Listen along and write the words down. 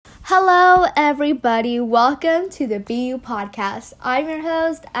Hello, everybody. Welcome to the BU podcast. I'm your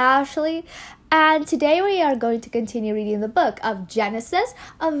host, Ashley, and today we are going to continue reading the book of Genesis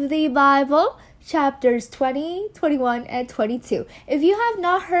of the Bible, chapters 20, 21, and 22. If you have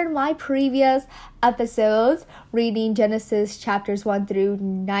not heard my previous episodes reading Genesis chapters 1 through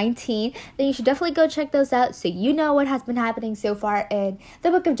 19, then you should definitely go check those out so you know what has been happening so far in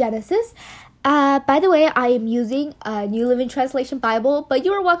the book of Genesis. By the way, I am using a New Living Translation Bible, but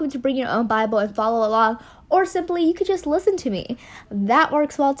you are welcome to bring your own Bible and follow along, or simply you could just listen to me. That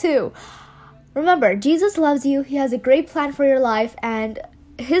works well too. Remember, Jesus loves you. He has a great plan for your life, and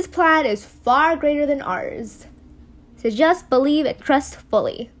his plan is far greater than ours. So just believe and trust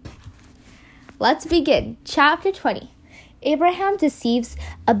fully. Let's begin. Chapter 20. Abraham deceives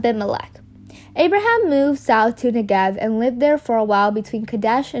Abimelech. Abraham moved south to Negev and lived there for a while between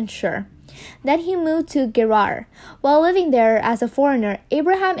Kadesh and Shur. Then he moved to Gerar. While living there as a foreigner,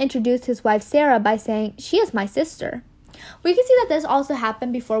 Abraham introduced his wife Sarah by saying, "She is my sister." We can see that this also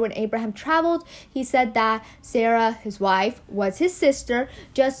happened before when Abraham traveled. He said that Sarah, his wife, was his sister,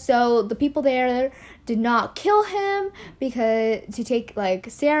 just so the people there did not kill him because to take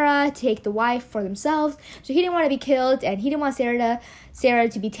Sarah, take the wife for themselves. So he didn't want to be killed, and he didn't want Sarah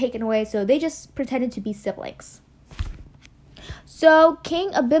to be taken away, so they just pretended to be siblings. So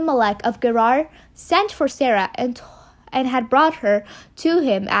King Abimelech of Gerar sent for Sarah and had brought her to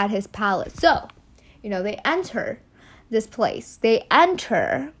him at his palace. So, they enter this place. They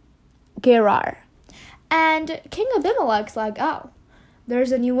enter Gerar. And King Abimelech's like, "Oh,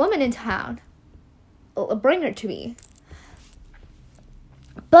 there's a new woman in town. Bring her to me."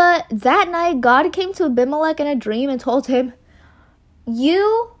 But that night, God came to Abimelech in a dream and told him,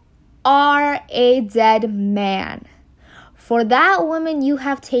 "You are a dead man. For that woman you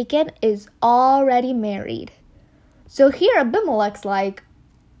have taken is already married." So here Abimelech's like,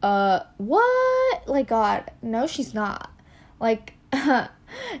 what? God, no, she's not.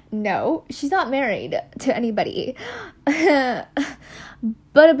 No, she's not married to anybody. But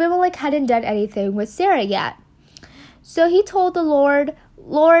Abimelech hadn't done anything with Sarah yet. So he told the Lord,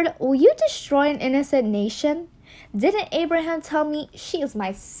 "Lord, will you destroy an innocent nation? Didn't Abraham tell me she is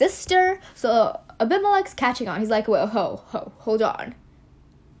my sister?" So Abimelech's catching on. He's like, "Well, hold on.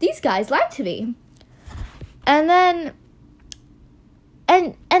 These guys lied to me." And then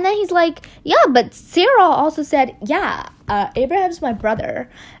he's like, "Yeah, but Sarah also said, Abraham's my brother."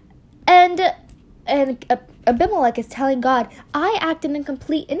 And Abimelech is telling God, "I acted in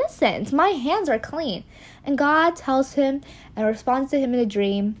complete innocence. My hands are clean." And God tells him and responds to him in a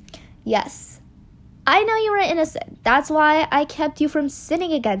dream, "Yes, I know you were innocent. That's why I kept you from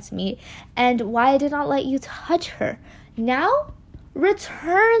sinning against me and why I did not let you touch her. Now,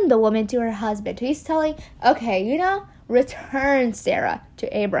 return the woman to her husband." So he's telling, return Sarah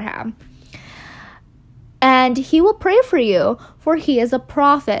to Abraham. "And he will pray for you, for he is a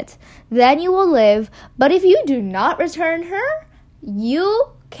prophet. Then you will live. But if you do not return her,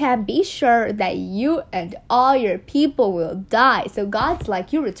 you can be sure that you and all your people will die." So God's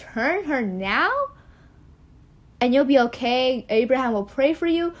like, you return her now? And you'll be okay. Abraham will pray for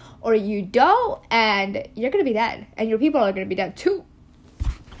you, or you don't, and you're going to be dead. And your people are going to be dead too.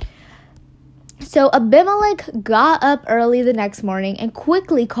 So Abimelech got up early the next morning and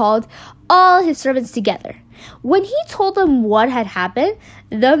quickly called all his servants together. When he told them what had happened,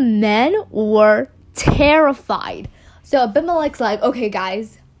 the men were terrified. So Abimelech's like, "Okay,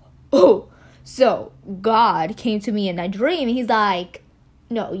 guys. So God came to me in a dream. He's like,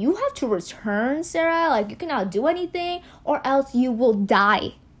 no, you have to return Sarah. You cannot do anything or else you will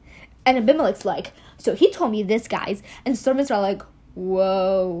die." And Abimelech's like, "So he told me this, guys." And servants are like,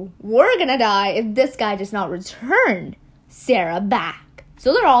 "Whoa, we're gonna die if this guy does not return Sarah back."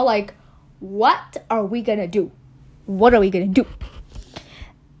 So they're all like, "What are we gonna do? What are we gonna do?"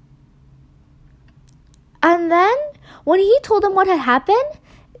 And then when he told them what had happened,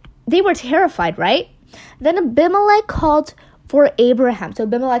 they were terrified, right? Then Abimelech called for Abraham. So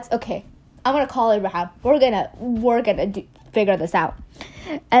Abimelech's, "Okay, I'm gonna call Abraham. We're gonna figure this out."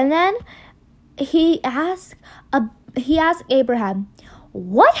 And then he asked Abraham,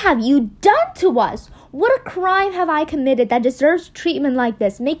 "What have you done to us? What a crime have I committed that deserves treatment like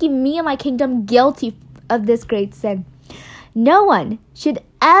this, making me and my kingdom guilty of this great sin? No one should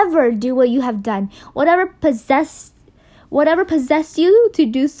ever do what you have done. Whatever possessed you to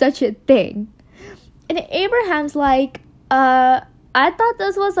do such a thing?" And Abraham's like, I thought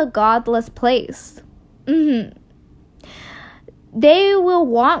this was a godless place. They will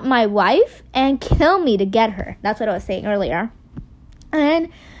want my wife and kill me to get her." That's what I was saying earlier. And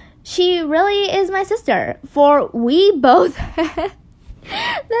she really is my sister, for we both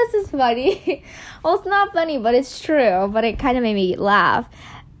This is funny. Well, it's not funny, but it's true. But it kind of made me laugh.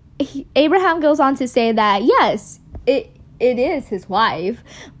 Abraham goes on to say that, yes, it is his wife,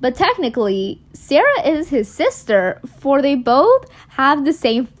 but technically, Sarah is his sister, for they both have the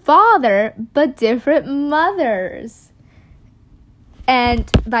same father, but different mothers. And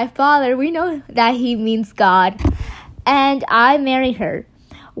by father, we know that he means God. And I married her.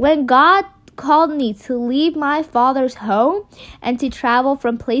 When God called me to leave my father's home and to travel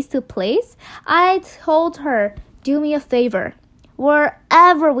from place to place, I told her, do me a favor.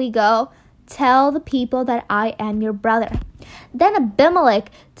 Wherever we go, tell the people that I am your brother. Then Abimelech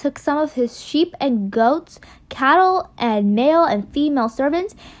took some of his sheep and goats, cattle and male and female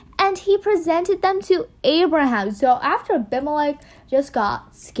servants, and he presented them to Abraham. So after Abimelech just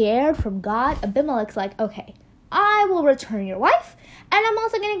got scared from God, Abimelech's like, okay, I will return your wife, and I'm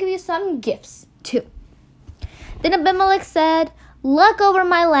also going to give you some gifts too. Then Abimelech said, look over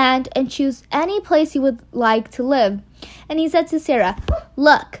my land and choose any place you would like to live. And he said to Sarah,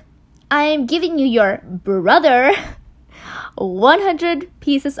 look, I am giving you your brother 100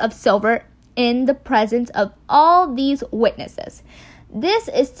 pieces of silver in the presence of all these witnesses. This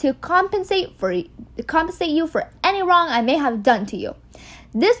is to compensate you for any wrong I may have done to you.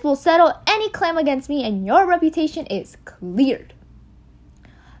 This will settle any claim against me, and your reputation is cleared.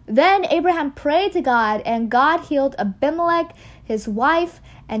 Then Abraham prayed to God, and God healed Abimelech, his wife,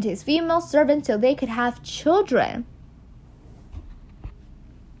 and his female servants so they could have children.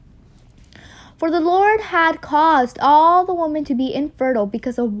 For the Lord had caused all the women to be infertile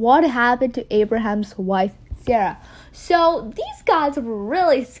because of what happened to Abraham's wife, Sarah. So these guys were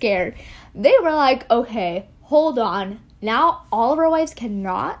really scared. They were like, okay, hold on. Now all of our wives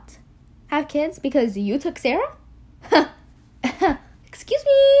cannot have kids because you took Sarah? Excuse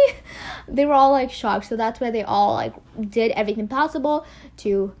me. They were all like shocked. So that's why they all like did everything possible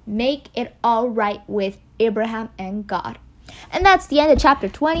to make it all right with Abraham and God. And that's the end of chapter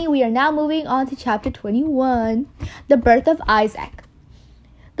 20. We are now moving on to chapter 21, the birth of Isaac.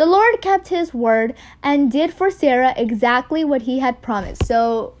 The Lord kept his word and did for Sarah exactly what he had promised.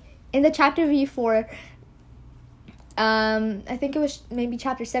 So in the chapter before, I think it was maybe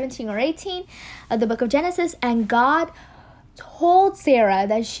chapter 17 or 18 of the book of Genesis, and God told Sarah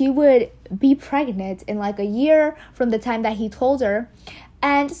that she would be pregnant in like a year from the time that he told her.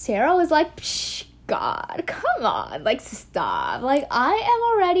 And Sarah was like, psh, God, come on, like stop. Like I am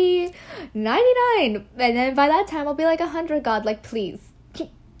already 99, and then by that time I'll be like 100. God, like please,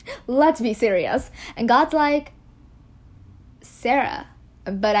 let's be serious. And God's like, Sarah,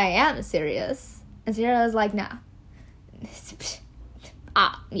 but I am serious. And Sarah was like, nah.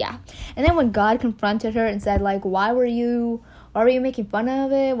 Yeah. And then when God confronted her and said like, why were you making fun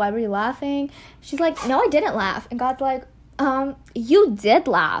of it? Why were you laughing? She's like, no, I didn't laugh. And God's like, you did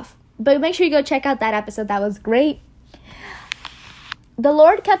laugh. But make sure you go check out that episode. That was great. The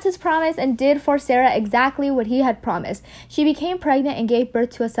Lord kept his promise and did for Sarah exactly what he had promised. She became pregnant and gave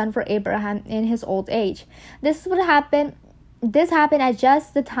birth to a son for Abraham in his old age. This happened at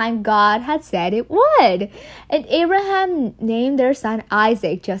just the time God had said it would. And Abraham named their son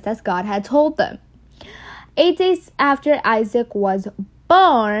Isaac, just as God had told them. 8 days after Isaac was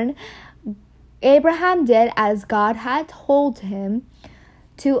born, Abraham did as God had told him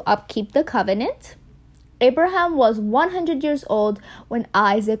to upkeep the covenant. Abraham was 100 years old when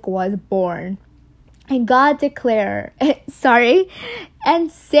Isaac was born. And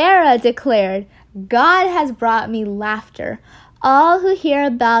Sarah declared, God has brought me laughter. All who hear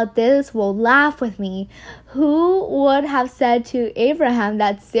about this will laugh with me. Who would have said to Abraham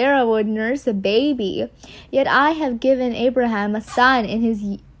that Sarah would nurse a baby? Yet I have given Abraham a son in his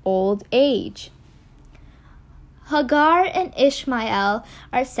old age. Hagar and Ishmael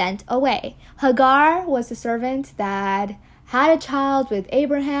are sent away. Hagar was the servant that had a child with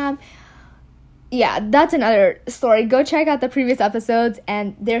Abraham. Yeah, that's another story. Go check out the previous episodes,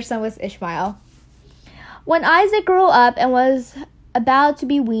 and their son was Ishmael. When Isaac grew up and was about to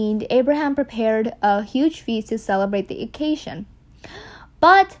be weaned, Abraham prepared a huge feast to celebrate the occasion.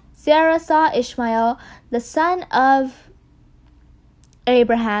 But Sarah saw Ishmael, the son of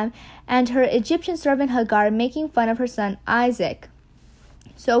Abraham, and her Egyptian servant Hagar making fun of her son Isaac.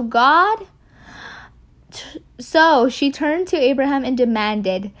 So she turned to Abraham and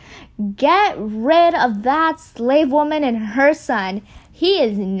demanded, get rid of that slave woman and her son. He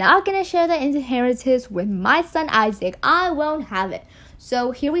is not going to share the inheritance with my son Isaac. I won't have it.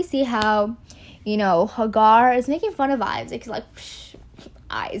 So here we see how, Hagar is making fun of Isaac. He's like, psh,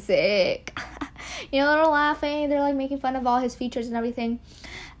 Isaac. They're laughing. They're like making fun of all his features and everything.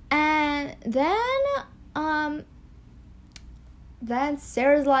 And then then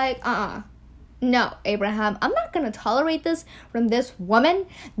Sarah's like, no, Abraham, I'm not going to tolerate this from this woman,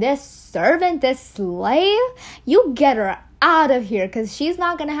 this servant, this slave. You get her out of here because she's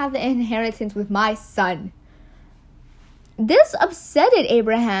not going to have the inheritance with my son. This upsetted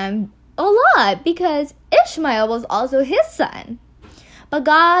Abraham a lot because Ishmael was also his son. But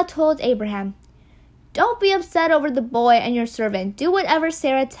God told Abraham, don't be upset over the boy and your servant. Do whatever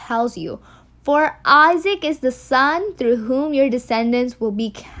Sarah tells you. For Isaac is the son through whom your descendants will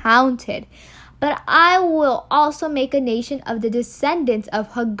be counted. But I will also make a nation of the descendants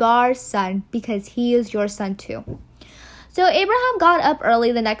of Hagar's son, because he is your son too. So Abraham got up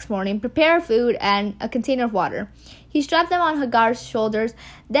early the next morning, prepared food and a container of water. He strapped them on Hagar's shoulders.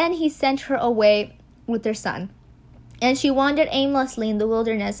 Then he sent her away with their son. And she wandered aimlessly in the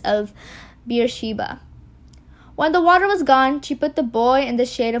wilderness of Beersheba. When the water was gone, she put the boy in the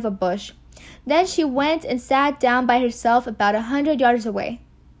shade of a bush. Then she went and sat down by herself about 100 yards away.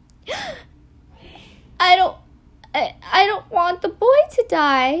 I don't want the boy to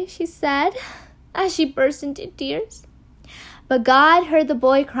die, she said, as she burst into tears. But God heard the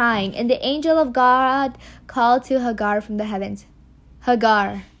boy crying, and the angel of God called to Hagar from the heavens.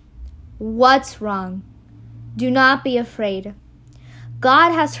 Hagar, what's wrong? Do not be afraid.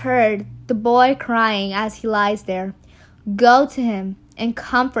 God has heard the boy crying as he lies there. Go to him and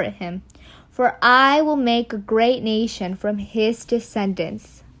comfort him, for I will make a great nation from his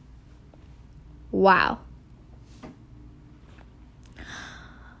descendants. Wow.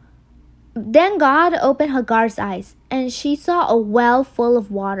 Then God opened Hagar's eyes, and she saw a well full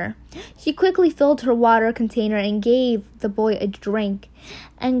of water. She quickly filled her water container and gave the boy a drink.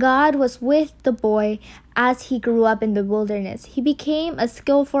 And God was with the boy as he grew up in the wilderness. He became a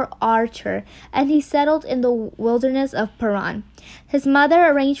skillful archer, and he settled in the wilderness of Paran. His mother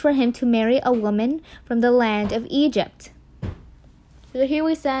arranged for him to marry a woman from the land of Egypt. So here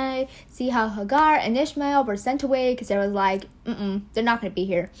we see how Hagar and Ishmael were sent away because they was like, they're not going to be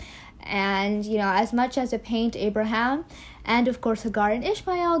here. And, as much as it pained Abraham and, of course, Hagar and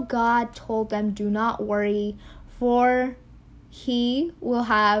Ishmael, God told them, do not worry, for he will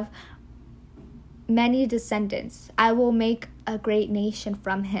have many descendants. I will make a great nation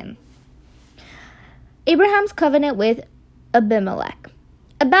from him. Abraham's covenant with Abimelech.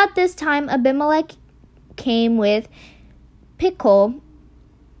 About this time, Abimelech came with Phicol,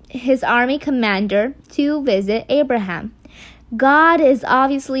 his army commander, to visit Abraham. God is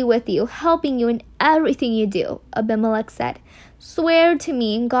obviously with you, helping you in everything you do, Abimelech said. Swear to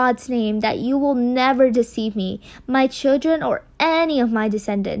me in God's name that you will never deceive me, my children, or any of my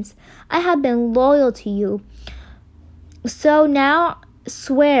descendants. I have been loyal to you. So now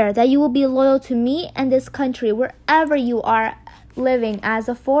swear that you will be loyal to me and this country wherever you are living as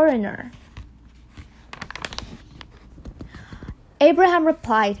a foreigner. Abraham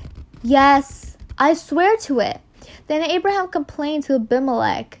replied, Yes, I swear to it. Then Abraham complained to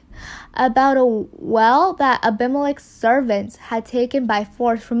Abimelech about a well that Abimelech's servants had taken by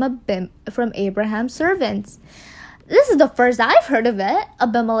force from Abraham's servants. This is the first I've heard of it,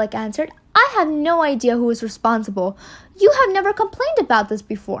 Abimelech answered. I have no idea who is responsible. You have never complained about this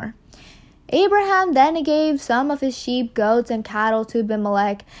before. Abraham then gave some of his sheep, goats, and cattle to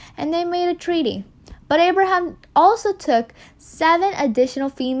Abimelech, and they made a treaty. But Abraham also took 7 additional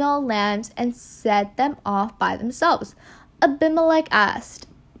female lambs and set them off by themselves. Abimelech asked,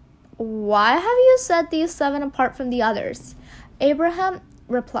 Why have you set these 7 apart from the others? Abraham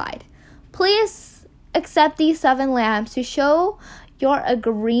replied, Please accept these 7 lambs to show your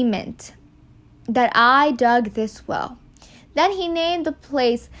agreement that I dug this well. Then he named the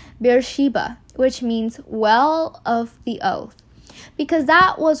place Beersheba, which means well of the oath, because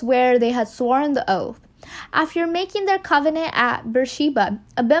that was where they had sworn the oath. After making their covenant at Beersheba,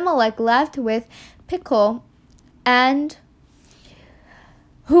 Abimelech left with Phicol, and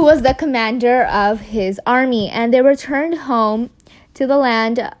who was the commander of his army, and they returned home to the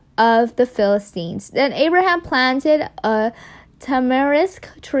land of the Philistines. Then Abraham planted a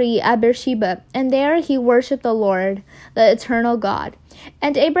tamarisk tree at Beersheba, and there he worshipped the Lord, the eternal God.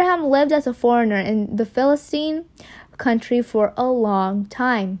 And Abraham lived as a foreigner in the Philistine country for a long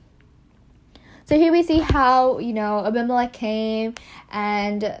time. So here we see how, Abimelech came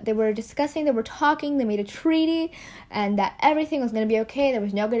and they were discussing, they were talking, they made a treaty, and that everything was going to be okay. There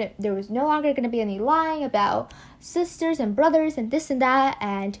was no longer going to be any lying about sisters and brothers and this and that,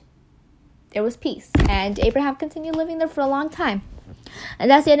 and there was peace. And Abraham continued living there for a long time.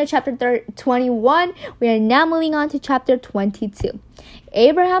 And that's the end of chapter 21. We are now moving on to chapter 22.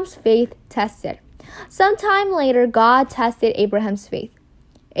 Abraham's faith tested. Sometime later, God tested Abraham's faith.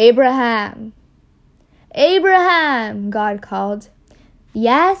 Abraham. "Abraham," God called.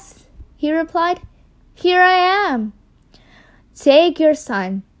 "Yes," he replied. "Here I am." "Take your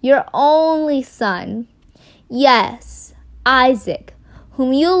son, your only son. Yes, Isaac,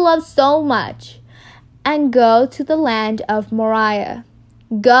 whom you love so much, and go to the land of Moriah.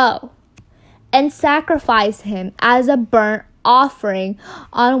 Go and sacrifice him as a burnt offering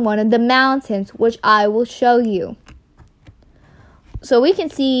on one of the mountains which I will show you." So we can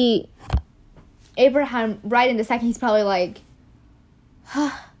see Abraham right in the second. He's probably like,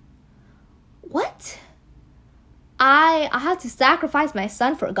 what? I have to sacrifice my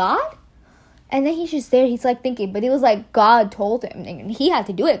son for God? And then he's just there. He's like thinking, but it was like God told him, and he had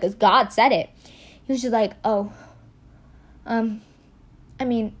to do it because God said it. He was just like,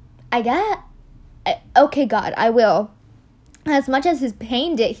 okay, God, I will. As much as his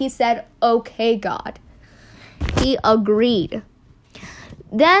pain did, he said, okay, God. He agreed.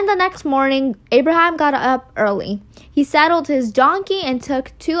 Then the next morning, Abraham got up early. He saddled his donkey and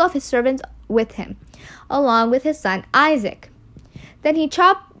took 2 of his servants with him, along with his son Isaac. Then he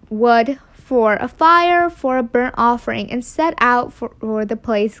chopped wood for a fire for a burnt offering and set out for the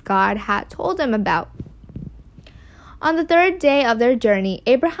place God had told him about. On the 3rd day of their journey,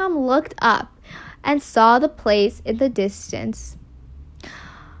 Abraham looked up and saw the place in the distance.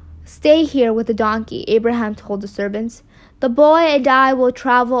 "Stay here with the donkey," Abraham told the servants. "The boy and I will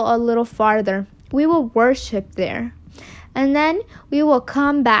travel a little farther. We will worship there, and then we will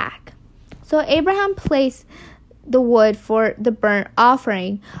come back." So Abraham placed the wood for the burnt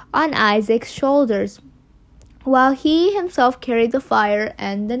offering on Isaac's shoulders, while he himself carried the fire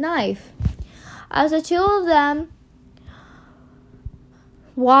and the knife. As the 2 of them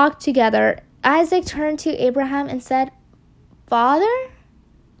walked together, Isaac turned to Abraham and said, "Father?"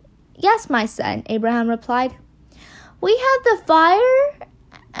 "Yes, my son," Abraham replied. "We have the fire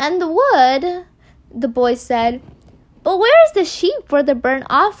and the wood," the boy said, "but where is the sheep for the burnt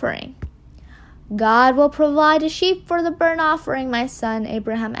offering?" "God will provide a sheep for the burnt offering, my son,"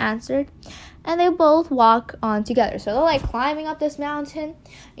 Abraham answered. And they both walk on together. So they're like climbing up this mountain.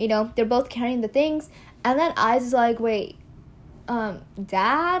 They're both carrying the things. And then Isaac's like, wait,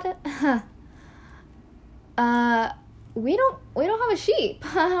 Dad? We don't have a sheep.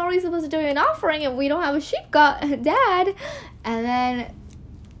 How are we supposed to do an offering if we don't have a sheep, Dad? And then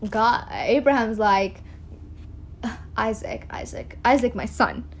Abraham's like, Isaac, my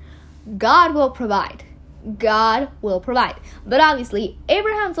son, God will provide. God will provide. But obviously,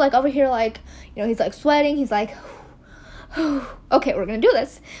 Abraham's like over here, like, he's like sweating. He's like, okay, we're gonna do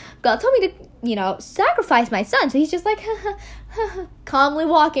this. God told me to, sacrifice my son. So he's just like, calmly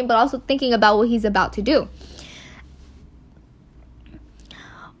walking, but also thinking about what he's about to do.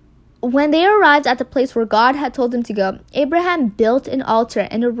 When they arrived at the place where God had told them to go, Abraham built an altar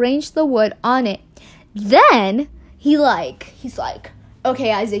and arranged the wood on it. Then he's like,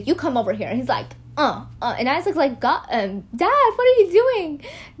 okay, Isaac, you come over here. And he's like, and Isaac's like, God, Dad, what are you doing?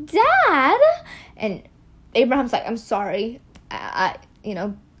 Dad? And Abraham's like, I'm sorry.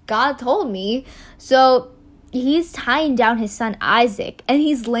 God told me. So he's tying down his son Isaac, and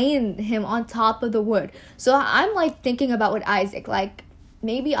he's laying him on top of the wood. So I'm like thinking about what Isaac, like,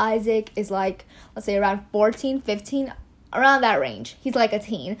 maybe Isaac is like, let's say around 14, 15, around that range. He's like a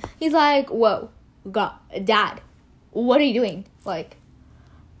teen. He's like, whoa, God, Dad, what are you doing? Like,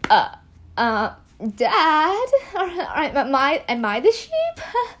 Dad, am I the sheep?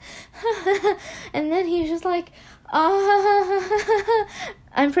 And then he's just like,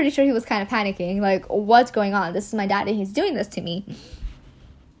 I'm pretty sure he was kind of panicking. Like, what's going on? This is my dad and he's doing this to me.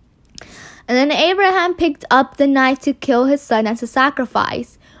 And then Abraham picked up the knife to kill his son as a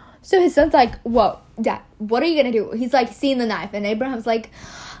sacrifice. So his son's like, whoa, Dad, what are you going to do? He's like seeing the knife. And Abraham's like,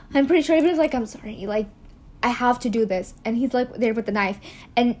 I'm pretty sure Abraham's like, I'm sorry. Like, I have to do this. And he's like there with the knife.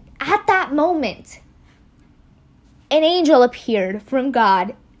 And at that moment, an angel appeared from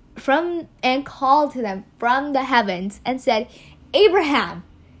God and called to them from the heavens and said, Abraham,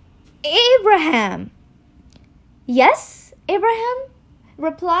 Abraham. Yes, Abraham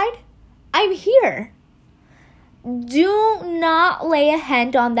replied, I'm here. Do not lay a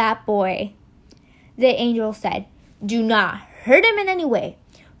hand on that boy, the angel said. Do not hurt him in any way.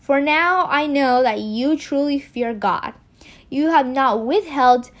 For now I know that you truly fear God. You have not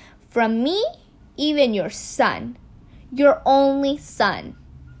withheld from me even your son, your only son.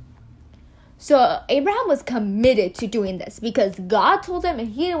 So Abraham was committed to doing this because God told him and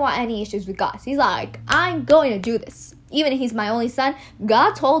he didn't want any issues with God. So he's like, I'm going to do this. Even if he's my only son,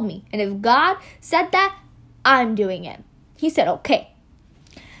 God told me. And if God said that, I'm doing it. He said, okay.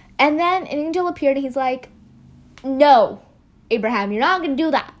 And then an angel appeared and he's like, no, Abraham, you're not going to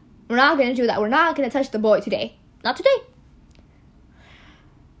do that. We're not going to do that. We're not going to touch the boy today. Not today.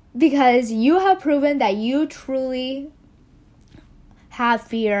 Because you have proven that you truly have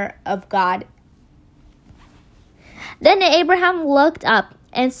fear of God. Then Abraham looked up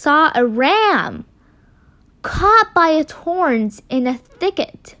and saw a ram caught by its horns in a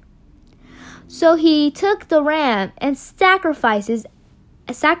thicket. So he took the ram and sacrificed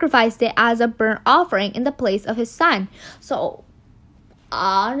it as a burnt offering in the place of his son. So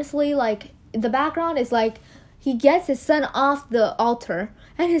honestly, like, the background is like he gets his son off the altar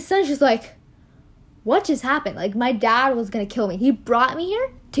and his son's just like, what just happened? Like, my dad was gonna kill me. He brought me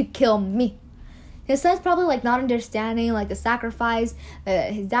here to kill me. His son's probably like not understanding like the sacrifice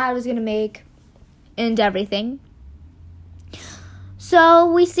that his dad was gonna make and everything. So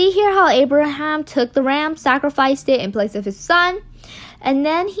we see here how Abraham took the ram, sacrificed it in place of his son, and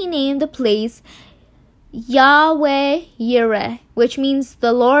then he named the place Yahweh Yireh, which means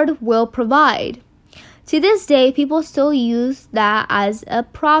the Lord will provide. To this day, people still use that as a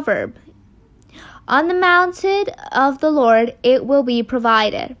proverb. On the mountain of the Lord, it will be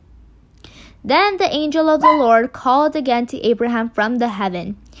provided. Then the angel of the Lord called again to Abraham from the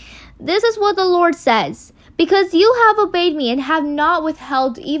heaven. This is what the Lord says. Because you have obeyed me and have not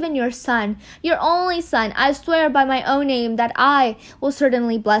withheld even your son, your only son, I swear by my own name that I will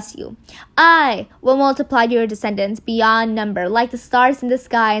certainly bless you. I will multiply your descendants beyond number, like the stars in the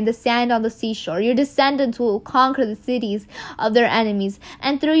sky and the sand on the seashore. Your descendants will conquer the cities of their enemies,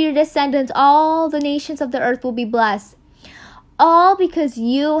 and through your descendants all the nations of the earth will be blessed. All because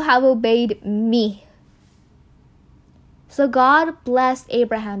you have obeyed me. So God blessed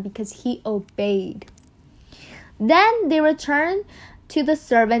Abraham because he obeyed. Then they returned to the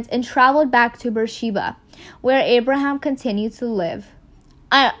servants and traveled back to Beersheba, where Abraham continued to live.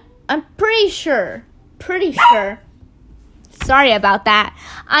 I'm pretty sure. Sorry about that.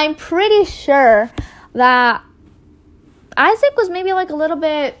 I'm pretty sure that Isaac was maybe like a little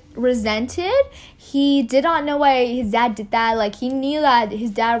bit resented. He did not know why his dad did that. Like, he knew that his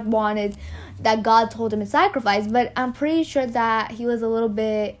dad wanted that God told him to sacrifice, but I'm pretty sure that he was a little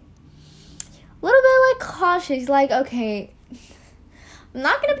bit like cautious. He's like, okay, I'm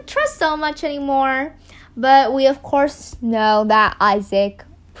not going to trust so much anymore. But we of course know that Isaac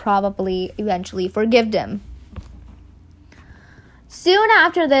probably eventually forgave him. Soon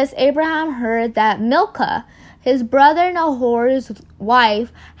after this, Abraham heard that Milcah, his brother Nahor's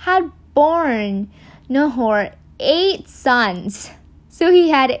wife, had borne Nahor 8 sons. So he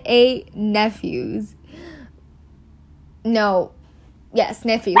had 8 nephews.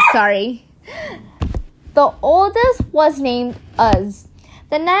 Nephews, sorry. The oldest was named Uz.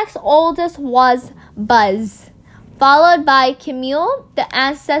 The next oldest was Buz, followed by Kemuel, the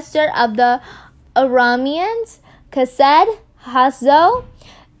ancestor of the Arameans, Chesed, Hazo,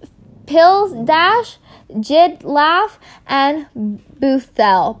 Pildash, Jidlaph, and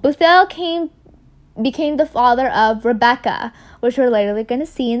Bethel. Bethel became the father of Rebekah, which we're later going to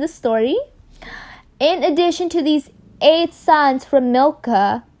see in the story. In addition to these 8 sons from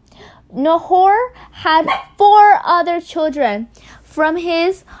Milcah, Nahor had 4 other children from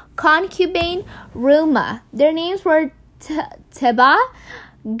his concubine Reumah. Their names were Tebah,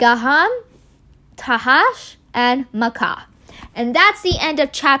 Gaham, Tahash, and Makkah. And that's the end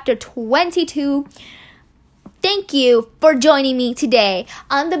of chapter 22. Thank you for joining me today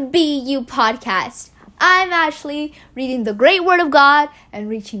on the BU podcast. I'm Ashley, reading the great word of God and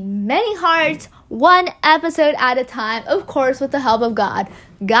reaching many hearts, one episode at a time, of course, with the help of God.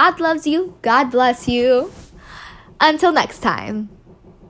 God loves you. God bless you. Until next time.